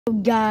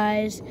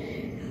Guys,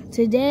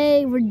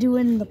 today we're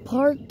doing the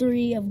part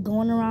 3 of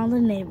going around the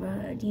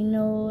neighborhood. You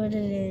know what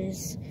it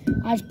is.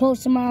 I just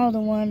posted my other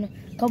one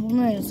a couple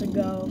minutes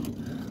ago.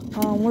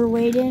 We're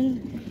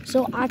waiting.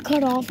 So I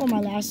cut off on my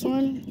last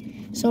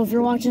one. So if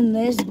you're watching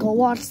this, go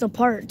watch the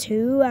part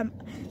 2.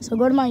 So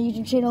go to my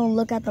YouTube channel and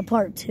look at the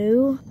part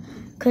 2.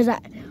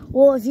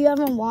 Well, if you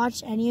haven't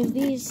watched any of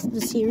these,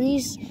 the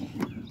series,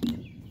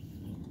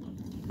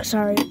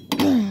 sorry.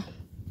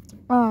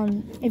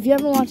 If you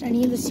haven't watched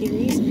any of the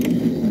series,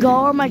 go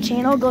on my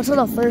channel, go to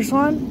the first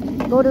one,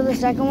 go to the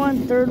second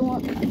one, third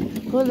one,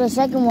 go to the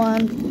second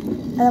one,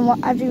 and then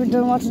after you're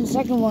done watching the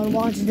second one,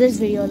 watch this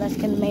video that's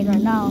getting made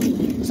right now.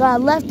 So I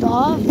left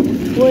off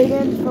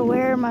waiting for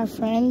where my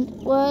friend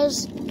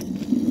was, and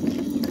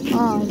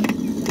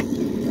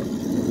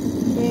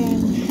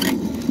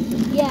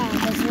yeah,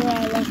 that's where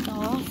I left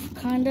off,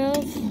 kind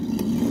of.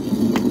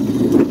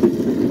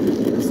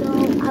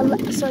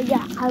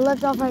 I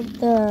left off at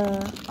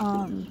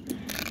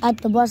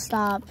the bus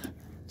stop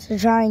to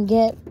try and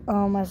get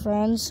my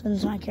friends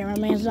since my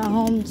cameraman's not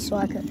home,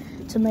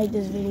 to make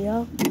this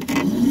video.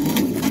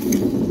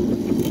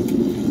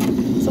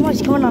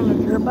 Somebody's going on a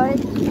dirt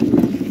bike.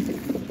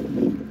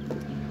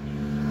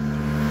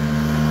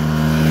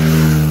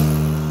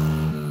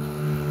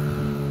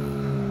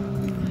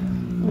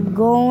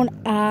 Going,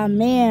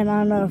 man,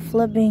 on a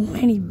flipping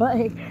mini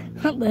bike.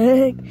 What the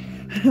heck?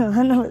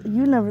 I know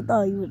you never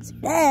thought you would see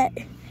that,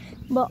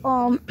 but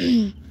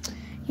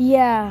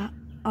yeah,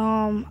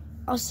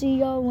 I'll see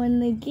y'all when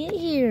they get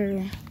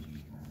here.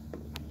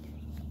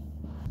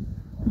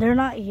 They're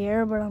not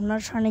here, but I'm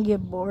not trying to get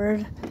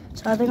bored,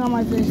 so I think I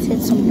might just hit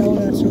some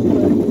donuts real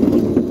quick.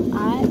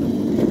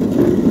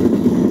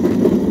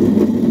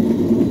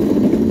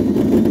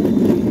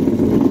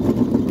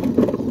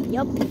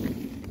 Yep.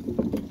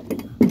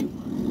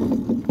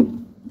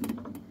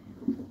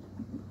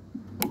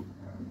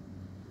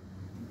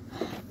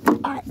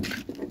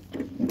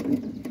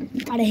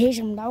 Gotta hit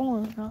some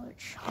donuts.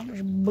 I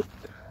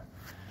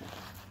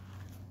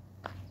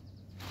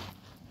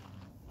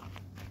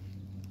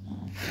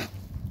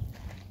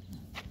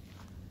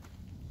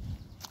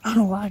don't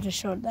know why I just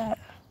showed that.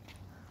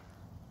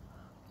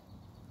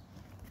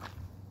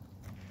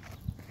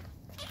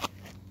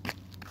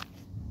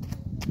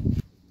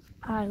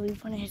 Alright, we're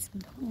gonna hit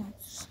some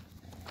donuts.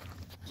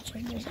 Let's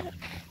check this out.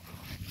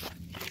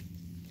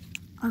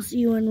 I'll see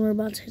you when we're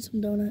about to hit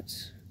some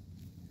donuts.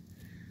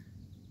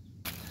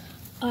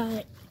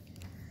 Alright,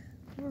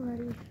 we're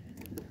ready.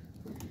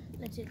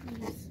 Let's hit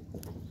these.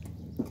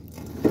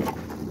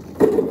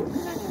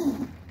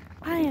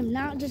 I am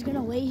not just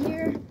gonna wait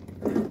here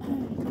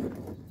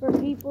for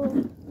people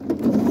to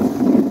come.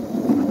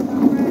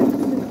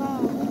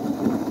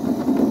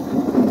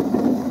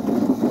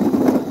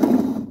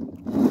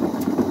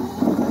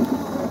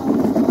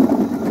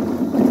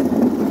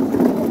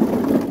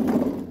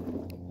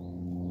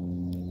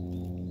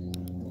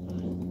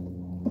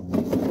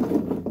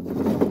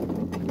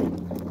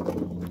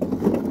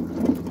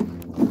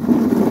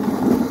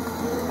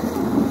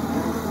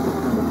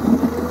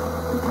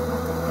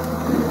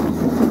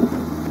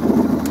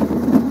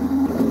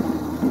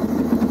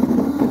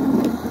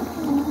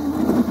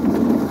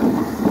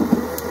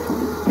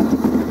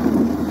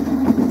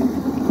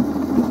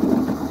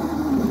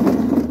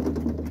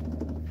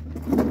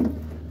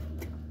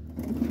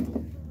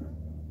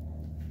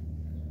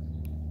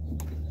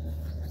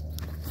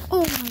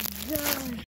 Oh my